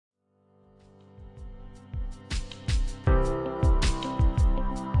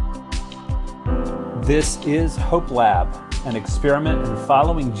This is Hope Lab, an experiment in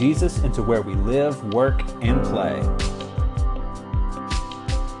following Jesus into where we live, work, and play.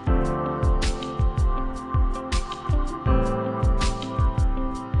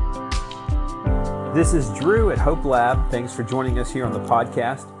 This is Drew at Hope Lab. Thanks for joining us here on the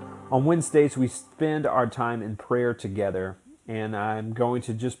podcast. On Wednesdays, we spend our time in prayer together, and I'm going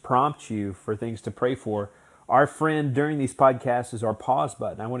to just prompt you for things to pray for. Our friend during these podcasts is our pause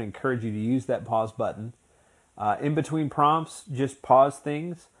button. I want to encourage you to use that pause button. In between prompts, just pause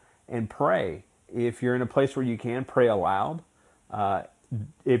things and pray. If you're in a place where you can, pray aloud.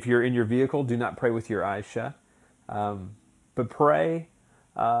 If you're in your vehicle, do not pray with your eyes shut. But pray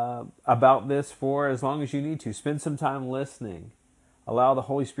about this for as long as you need to. Spend some time listening. Allow the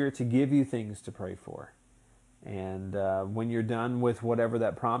Holy Spirit to give you things to pray for. And when you're done with whatever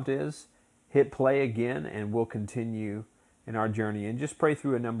that prompt is, hit play again and we'll continue in our journey and just pray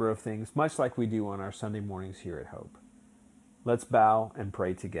through a number of things, much like we do on our Sunday mornings here at Hope. Let's bow and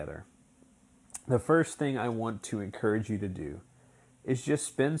pray together. The first thing I want to encourage you to do is just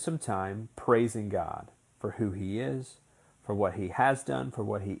spend some time praising God for who He is, for what He has done, for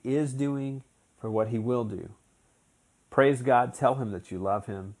what He is doing, for what He will do. Praise God. Tell Him that you love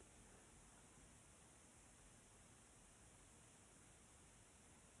Him.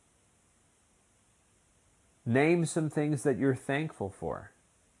 Name some things that you're thankful for.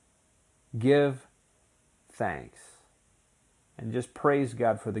 Give thanks. And just praise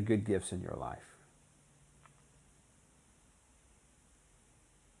God for the good gifts in your life.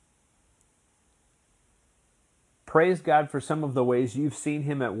 Praise God for some of the ways you've seen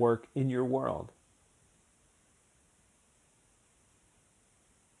Him at work in your world.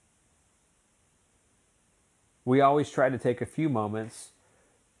 We always try to take a few moments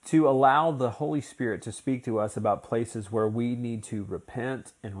to allow the Holy Spirit to speak to us about places where we need to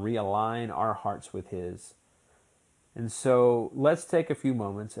repent and realign our hearts with His. And so let's take a few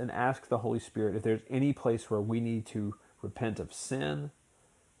moments and ask the Holy Spirit if there's any place where we need to repent of sin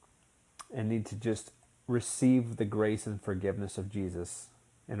and need to just receive the grace and forgiveness of Jesus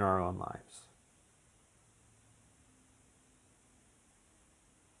in our own lives.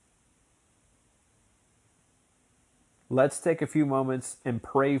 Let's take a few moments and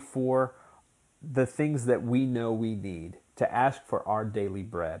pray for the things that we know we need, to ask for our daily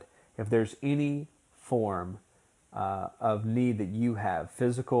bread. If there's any form of need that you have,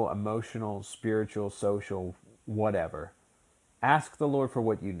 physical, emotional, spiritual, social, whatever, ask the Lord for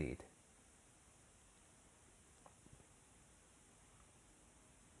what you need.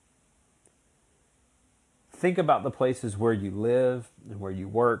 Think about the places where you live and where you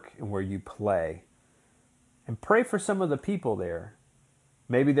work and where you play. And pray for some of the people there.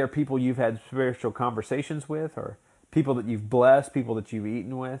 Maybe they're people you've had spiritual conversations with, or people that you've blessed, people that you've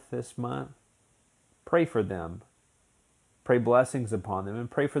eaten with this month. Pray for them. Pray blessings upon them, and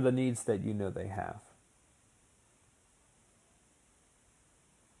pray for the needs that you know they have.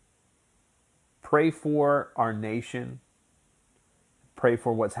 Pray for our nation. Pray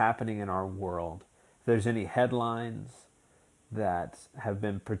for what's happening in our world. If there's any headlines that have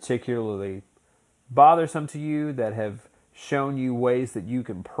been particularly bothersome to you, that have shown you ways that you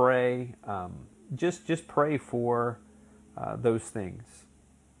can pray, just pray for those things.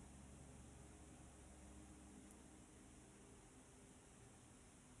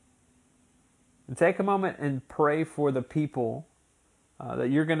 And take a moment and pray for the people that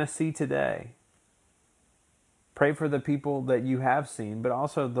you're going to see today. Pray for the people that you have seen, but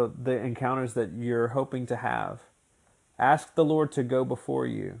also the encounters that you're hoping to have. Ask the Lord to go before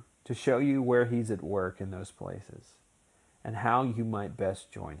you, to show you where He's at work in those places and how you might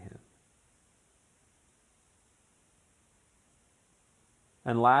best join Him.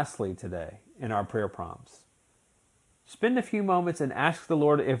 And lastly today, in our prayer prompts, spend a few moments and ask the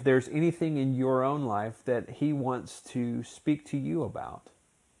Lord if there's anything in your own life that He wants to speak to you about.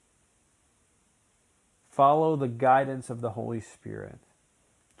 Follow the guidance of the Holy Spirit.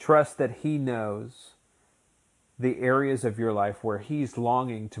 Trust that He knows the areas of your life where He's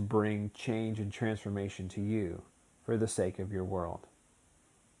longing to bring change and transformation to you for the sake of your world.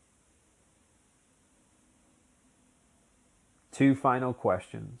 2 final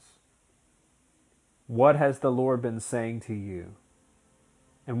questions. What has the Lord been saying to you?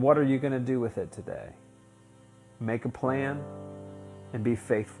 And what are you going to do with it today? Make a plan and be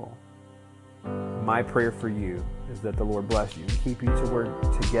faithful. My prayer for you is that the Lord bless you and keep you to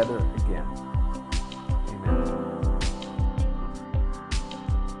work together again. Amen.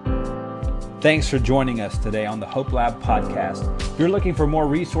 Thanks for joining us today on the Hope Lab podcast. If you're looking for more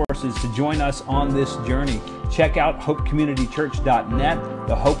resources to join us on this journey, check out hopecommunitychurch.net.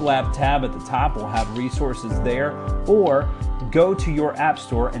 The Hope Lab tab at the top will have resources there, or go to your app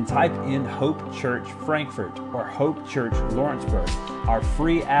store and type in Hope Church Frankfurt or Hope Church Lawrenceburg. Our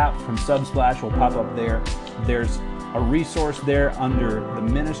free app from Subsplash will pop up there. There's a resource there under the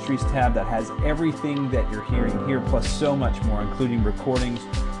Ministries tab that has everything that you're hearing here, plus so much more, including recordings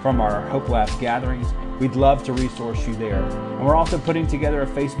from our Hope Lab gatherings. We'd love to resource you there. And we're also putting together a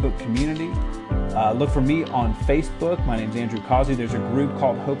Facebook community. Look for me on Facebook. My name's Andrew Causey. There's a group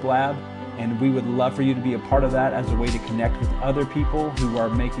called Hope Lab, and we would love for you to be a part of that as a way to connect with other people who are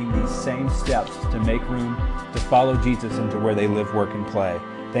making these same steps to make room to follow Jesus into where they live, work, and play.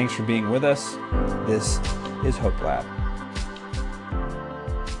 Thanks for being with us. This is Hope Lab.